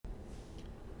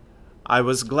I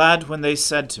was glad when they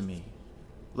said to me,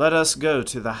 "Let us go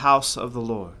to the house of the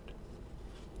Lord."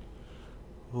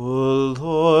 O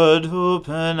Lord,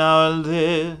 open our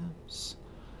lips,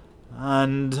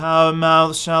 and our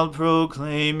mouth shall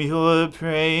proclaim your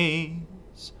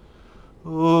praise.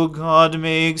 O God,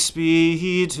 make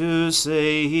speed to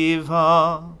save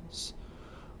us.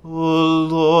 O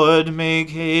Lord, make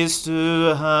haste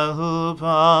to help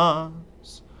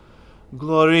us.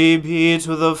 Glory be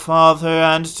to the Father,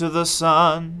 and to the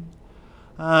Son,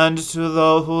 and to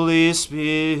the Holy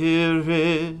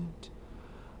Spirit,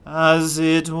 as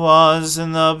it was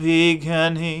in the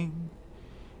beginning,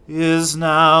 is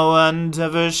now, and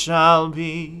ever shall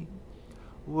be,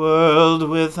 world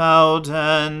without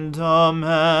end.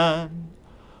 Amen.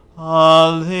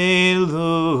 Alleluia.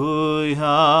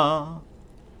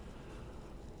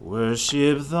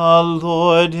 Worship the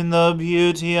Lord in the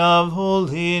beauty of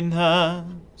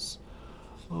holiness.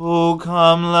 O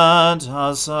come, let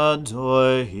us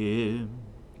adore him.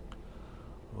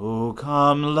 O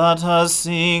come, let us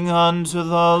sing unto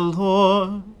the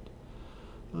Lord.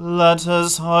 Let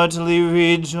us heartily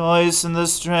rejoice in the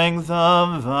strength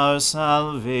of our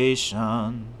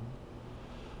salvation.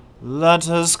 Let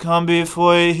us come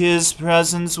before his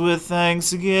presence with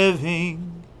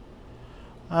thanksgiving,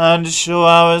 and show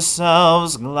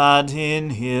ourselves glad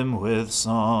in him with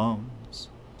psalms.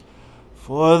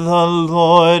 For the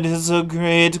Lord is a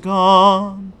great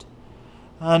God,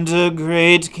 and a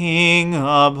great King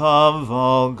above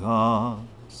all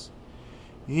gods.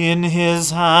 In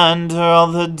his hand are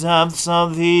all the depths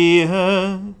of the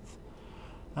earth,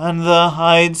 and the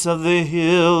heights of the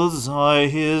hills are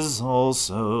his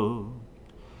also.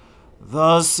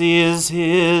 The sea is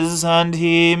his, and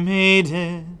he made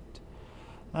it,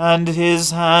 and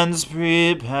his hands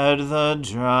prepared the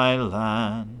dry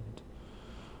land.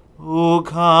 O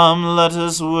come, let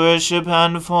us worship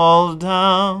and fall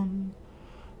down,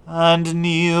 and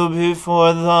kneel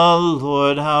before the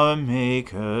Lord our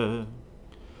Maker.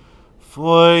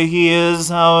 For he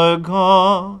is our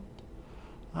God,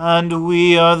 and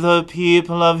we are the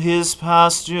people of his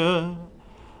pasture,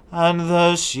 and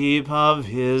the sheep of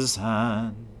his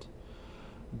hand.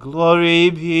 Glory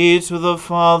be to the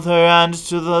Father, and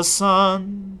to the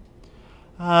Son,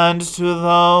 and to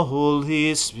the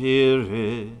Holy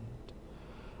Spirit,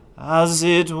 as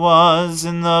it was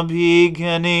in the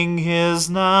beginning, is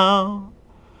now,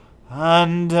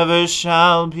 and ever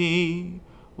shall be,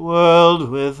 world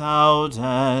without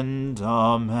end.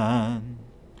 Amen.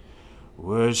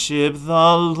 Worship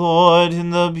the Lord in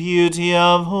the beauty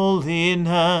of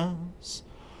holiness.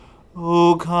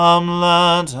 O come,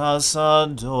 let us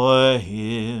adore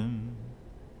him.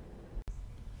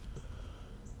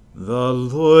 The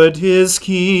Lord is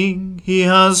King, he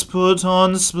has put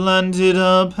on splendid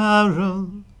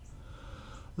apparel.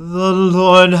 The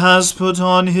Lord has put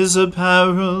on his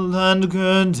apparel, and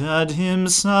girded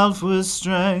himself with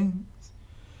strength.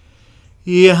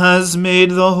 He has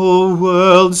made the whole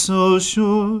world so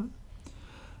sure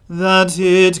that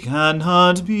it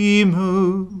cannot be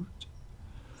moved.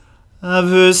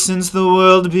 Ever since the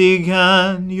world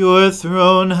began, your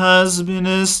throne has been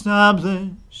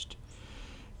established.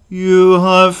 You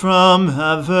are from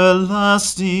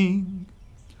everlasting.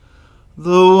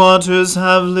 The waters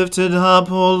have lifted up,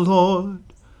 O Lord,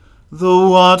 the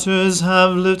waters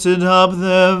have lifted up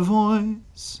their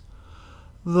voice.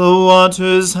 The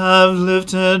waters have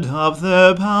lifted up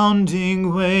their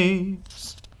pounding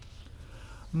waves.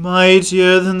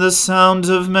 Mightier than the sound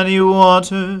of many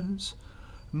waters,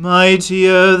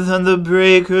 mightier than the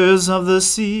breakers of the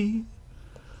sea,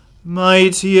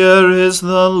 mightier is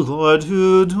the Lord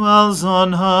who dwells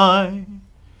on high.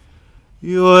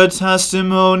 Your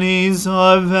testimonies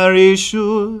are very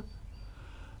sure,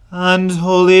 and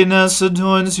holiness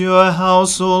adorns your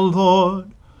house, O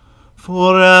Lord,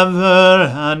 forever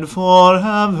and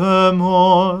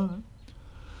forevermore.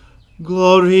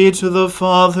 Glory to the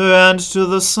Father, and to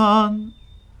the Son,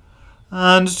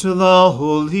 and to the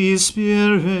Holy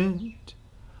Spirit,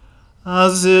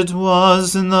 as it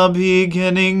was in the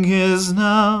beginning, is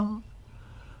now,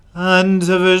 and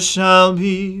ever shall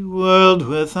be, world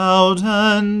without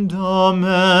end.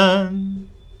 Amen.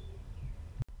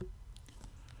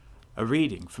 A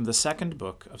reading from the second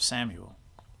book of Samuel.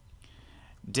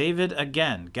 David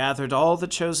again gathered all the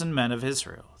chosen men of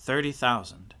Israel,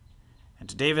 30,000.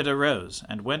 And David arose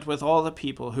and went with all the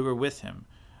people who were with him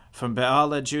from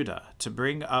Baale-Judah to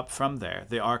bring up from there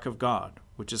the ark of God,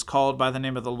 which is called by the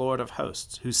name of the Lord of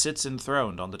hosts, who sits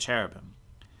enthroned on the cherubim.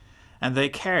 And they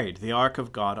carried the ark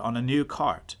of God on a new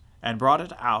cart, and brought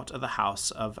it out of the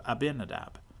house of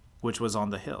Abinadab, which was on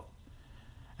the hill.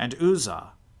 And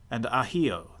Uzzah and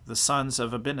Ahio, the sons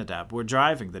of Abinadab, were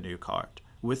driving the new cart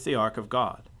with the ark of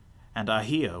God, and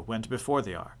Ahio went before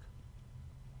the ark.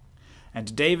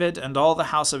 And David and all the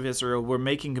house of Israel were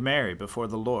making merry before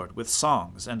the Lord with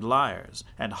songs and lyres,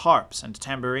 and harps and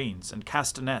tambourines, and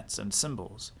castanets and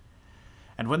cymbals.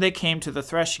 And when they came to the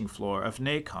threshing floor of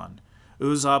Nacon,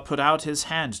 Uzzah put out his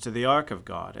hand to the ark of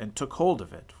God, and took hold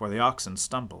of it, for the oxen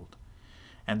stumbled.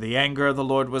 And the anger of the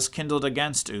Lord was kindled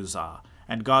against Uzzah,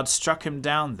 and God struck him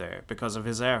down there because of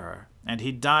his error, and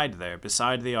he died there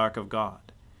beside the ark of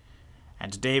God.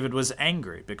 And David was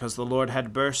angry because the Lord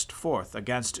had burst forth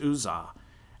against Uzzah,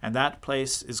 and that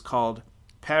place is called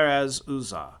Perez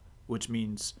Uzzah, which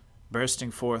means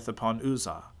bursting forth upon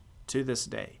Uzzah, to this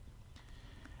day.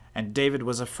 And David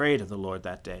was afraid of the Lord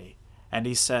that day, and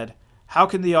he said, How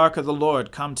can the ark of the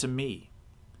Lord come to me?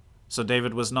 So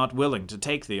David was not willing to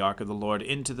take the ark of the Lord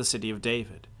into the city of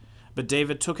David, but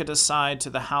David took it aside to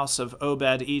the house of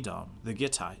Obed-Edom the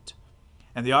Gittite.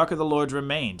 And the ark of the Lord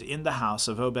remained in the house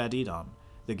of Obed-Edom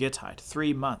the Gittite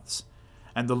 3 months,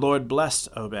 and the Lord blessed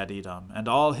Obed-Edom and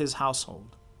all his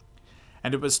household.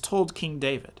 And it was told King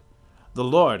David, The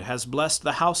Lord has blessed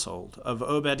the household of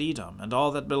Obed-Edom and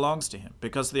all that belongs to him,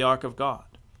 because of the ark of God.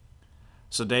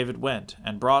 So David went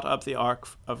and brought up the ark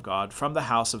of God from the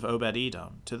house of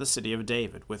Obed-Edom to the city of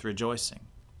David with rejoicing.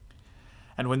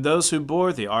 And when those who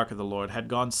bore the ark of the Lord had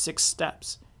gone 6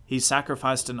 steps, he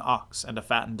sacrificed an ox and a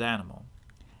fattened animal.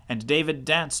 And David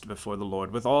danced before the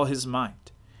Lord with all his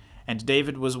might. And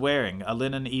David was wearing a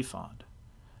linen ephod.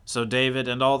 So David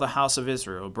and all the house of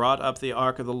Israel brought up the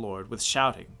ark of the Lord with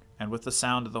shouting and with the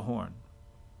sound of the horn.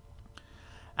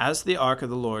 As the ark of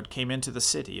the Lord came into the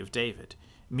city of David,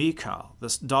 Michal,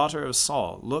 the daughter of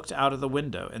Saul, looked out of the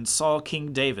window and saw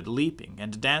King David leaping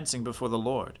and dancing before the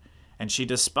Lord, and she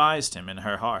despised him in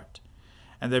her heart.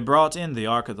 And they brought in the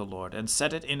ark of the Lord, and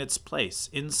set it in its place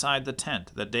inside the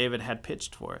tent that David had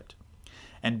pitched for it.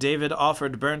 And David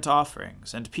offered burnt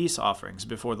offerings and peace offerings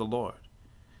before the Lord.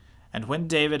 And when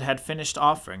David had finished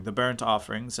offering the burnt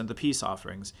offerings and the peace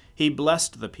offerings, he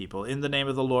blessed the people in the name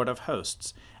of the Lord of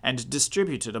hosts, and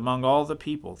distributed among all the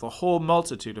people, the whole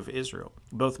multitude of Israel,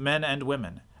 both men and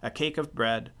women, a cake of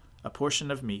bread, a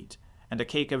portion of meat, and a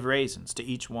cake of raisins to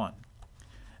each one.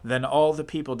 Then all the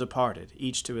people departed,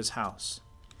 each to his house.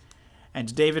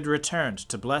 And David returned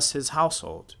to bless his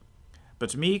household.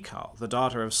 But Michal, the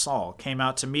daughter of Saul, came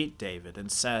out to meet David,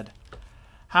 and said,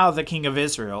 How the king of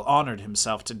Israel honored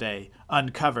himself today,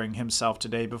 uncovering himself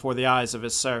today before the eyes of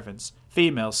his servants,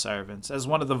 female servants, as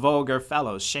one of the vulgar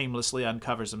fellows shamelessly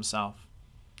uncovers himself.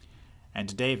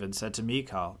 And David said to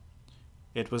Michal,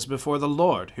 It was before the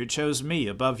Lord who chose me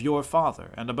above your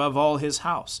father, and above all his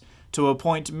house, to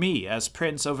appoint me as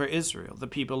prince over Israel, the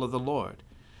people of the Lord.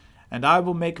 And I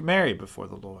will make merry before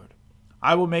the Lord.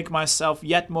 I will make myself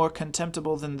yet more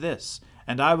contemptible than this,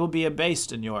 and I will be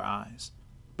abased in your eyes.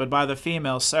 But by the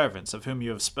female servants of whom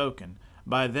you have spoken,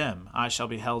 by them I shall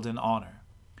be held in honor.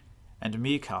 And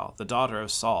Michal, the daughter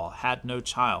of Saul, had no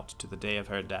child to the day of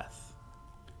her death.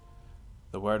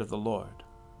 The word of the Lord.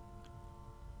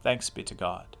 Thanks be to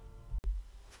God.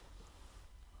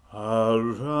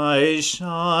 Arise,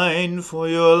 shine, for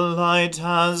your light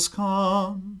has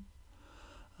come,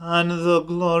 and the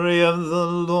glory of the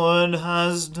Lord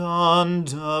has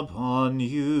dawned upon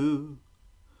you.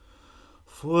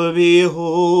 For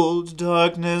behold,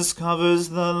 darkness covers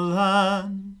the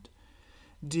land,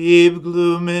 deep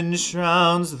gloom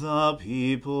enshrouds the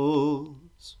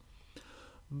peoples.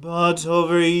 But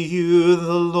over you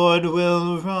the Lord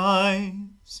will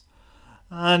rise,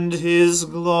 and his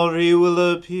glory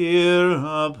will appear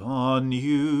upon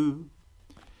you.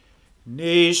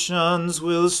 Nations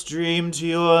will stream to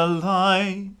your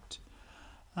light,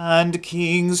 and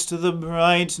kings to the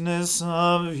brightness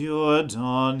of your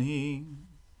dawning.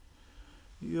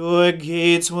 Your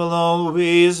gates will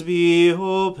always be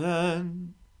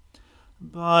open.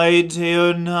 By day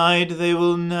or night they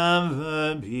will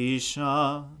never be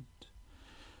shut.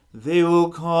 They will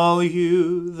call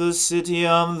you the city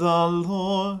of the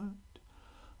Lord,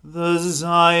 the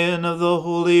Zion of the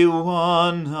Holy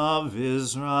One of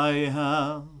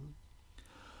Israel.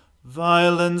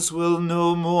 Violence will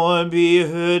no more be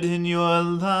heard in your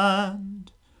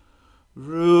land,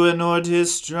 ruin or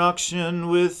destruction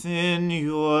within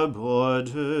your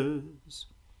borders.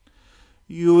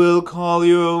 You will call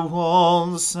your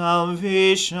walls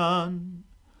salvation,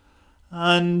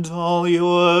 and all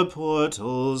your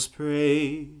portals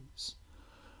praise.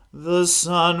 The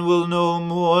sun will no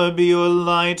more be your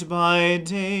light by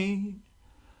day.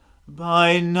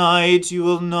 By night you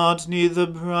will not need the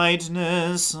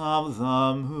brightness of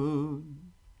the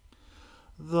moon.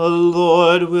 The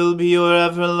Lord will be your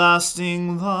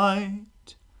everlasting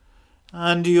light,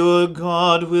 and your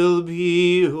God will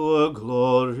be your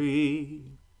glory.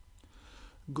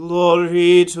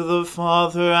 Glory to the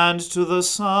Father, and to the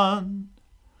Son,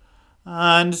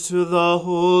 and to the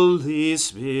Holy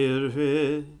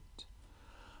Spirit,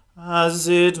 as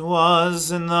it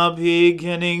was in the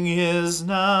beginning, is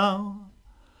now,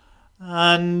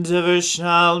 and ever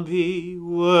shall be,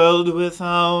 world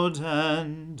without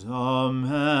end.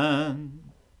 Amen.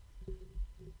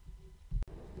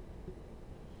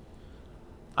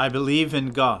 I believe in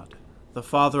God, the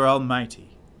Father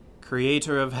Almighty,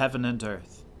 creator of heaven and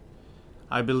earth.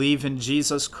 I believe in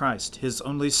Jesus Christ, his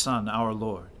only Son, our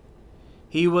Lord.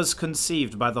 He was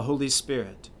conceived by the Holy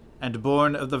Spirit and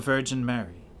born of the Virgin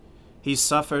Mary. He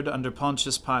suffered under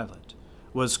Pontius Pilate,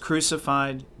 was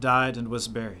crucified, died, and was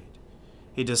buried.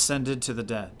 He descended to the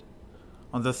dead.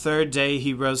 On the third day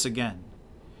he rose again.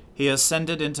 He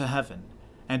ascended into heaven,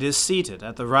 and is seated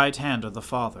at the right hand of the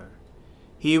Father.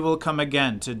 He will come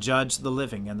again to judge the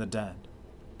living and the dead.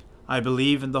 I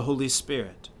believe in the Holy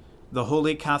Spirit, the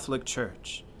Holy Catholic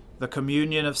Church, the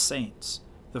communion of saints,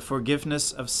 the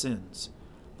forgiveness of sins,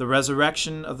 the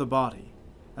resurrection of the body,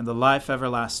 and the life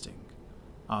everlasting.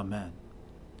 Amen.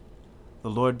 The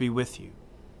Lord be with you.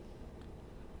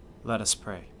 Let us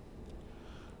pray.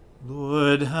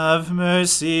 Lord, have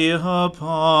mercy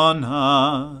upon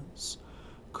us.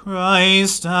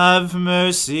 Christ, have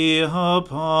mercy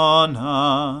upon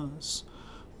us.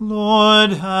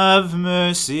 Lord, have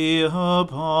mercy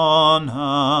upon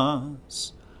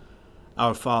us.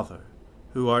 Our Father,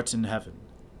 who art in heaven,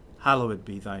 hallowed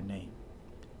be thy name.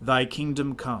 Thy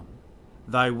kingdom come,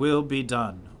 thy will be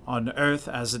done, on earth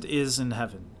as it is in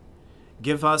heaven.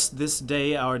 Give us this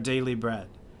day our daily bread,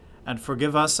 and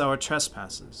forgive us our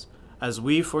trespasses, as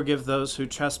we forgive those who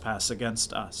trespass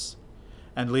against us.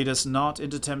 And lead us not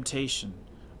into temptation,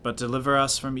 but deliver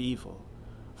us from evil.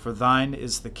 For thine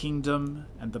is the kingdom,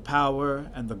 and the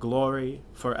power, and the glory,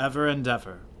 forever and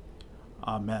ever.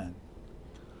 Amen.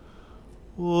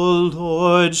 O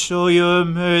Lord, show your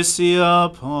mercy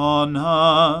upon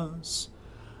us,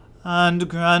 and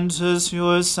grant us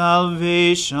your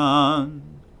salvation.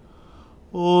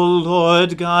 O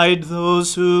Lord, guide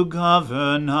those who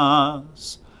govern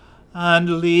us,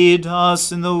 and lead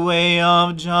us in the way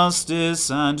of justice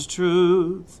and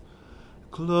truth.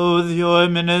 Clothe your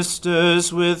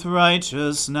ministers with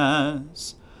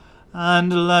righteousness,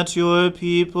 and let your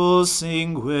people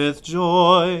sing with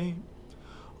joy.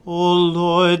 O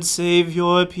Lord, save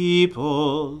your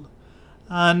people,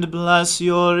 and bless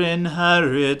your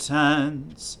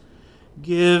inheritance.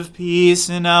 Give peace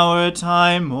in our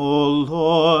time, O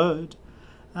Lord,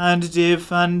 and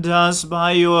defend us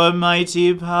by your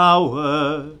mighty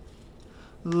power.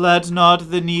 Let not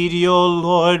the needy, O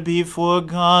Lord, be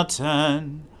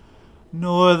forgotten,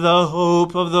 nor the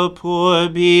hope of the poor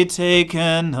be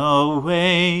taken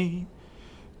away.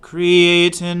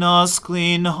 Create in us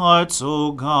clean hearts,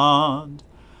 O God,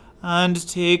 and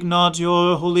take not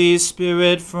your Holy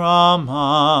Spirit from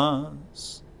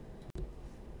us.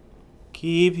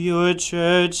 Keep your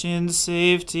church in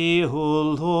safety, O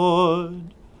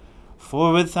Lord,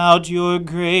 for without your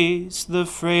grace the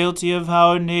frailty of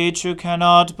our nature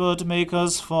cannot but make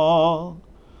us fall.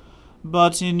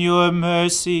 But in your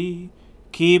mercy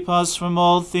keep us from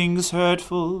all things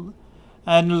hurtful,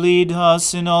 and lead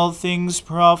us in all things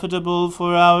profitable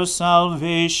for our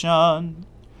salvation.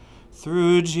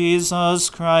 Through Jesus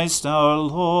Christ our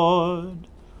Lord.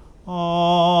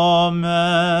 Amen.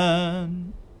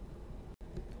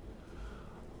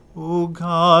 O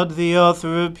God, the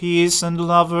author of peace and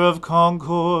lover of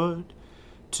concord,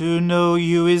 to know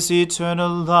you is eternal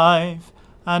life,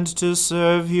 and to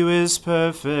serve you is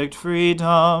perfect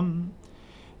freedom.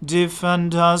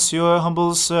 Defend us, your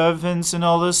humble servants, in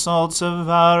all assaults of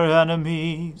our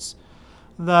enemies,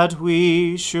 that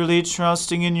we, surely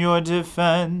trusting in your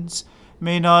defense,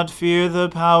 may not fear the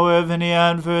power of any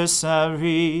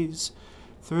adversaries,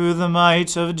 through the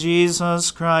might of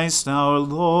Jesus Christ our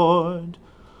Lord.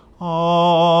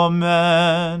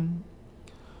 Amen.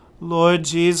 Lord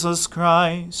Jesus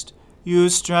Christ, you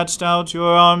stretched out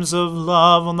your arms of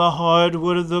love on the hard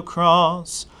wood of the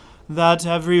cross, that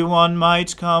every one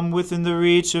might come within the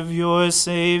reach of your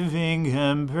saving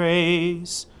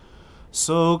embrace.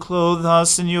 So clothe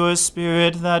us in your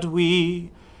Spirit, that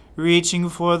we, reaching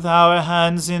forth our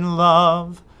hands in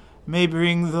love, may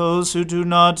bring those who do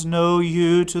not know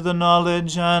you to the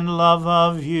knowledge and love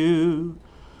of you,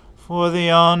 for the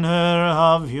honor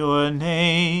of your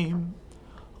name.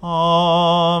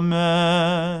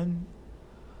 Amen.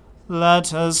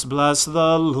 Let us bless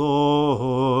the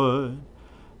Lord.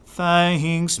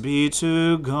 Thanks be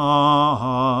to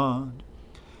God.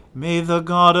 May the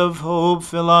God of hope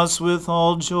fill us with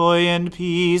all joy and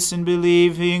peace in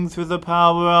believing through the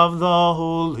power of the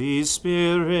Holy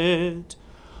Spirit.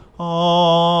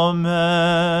 Amen.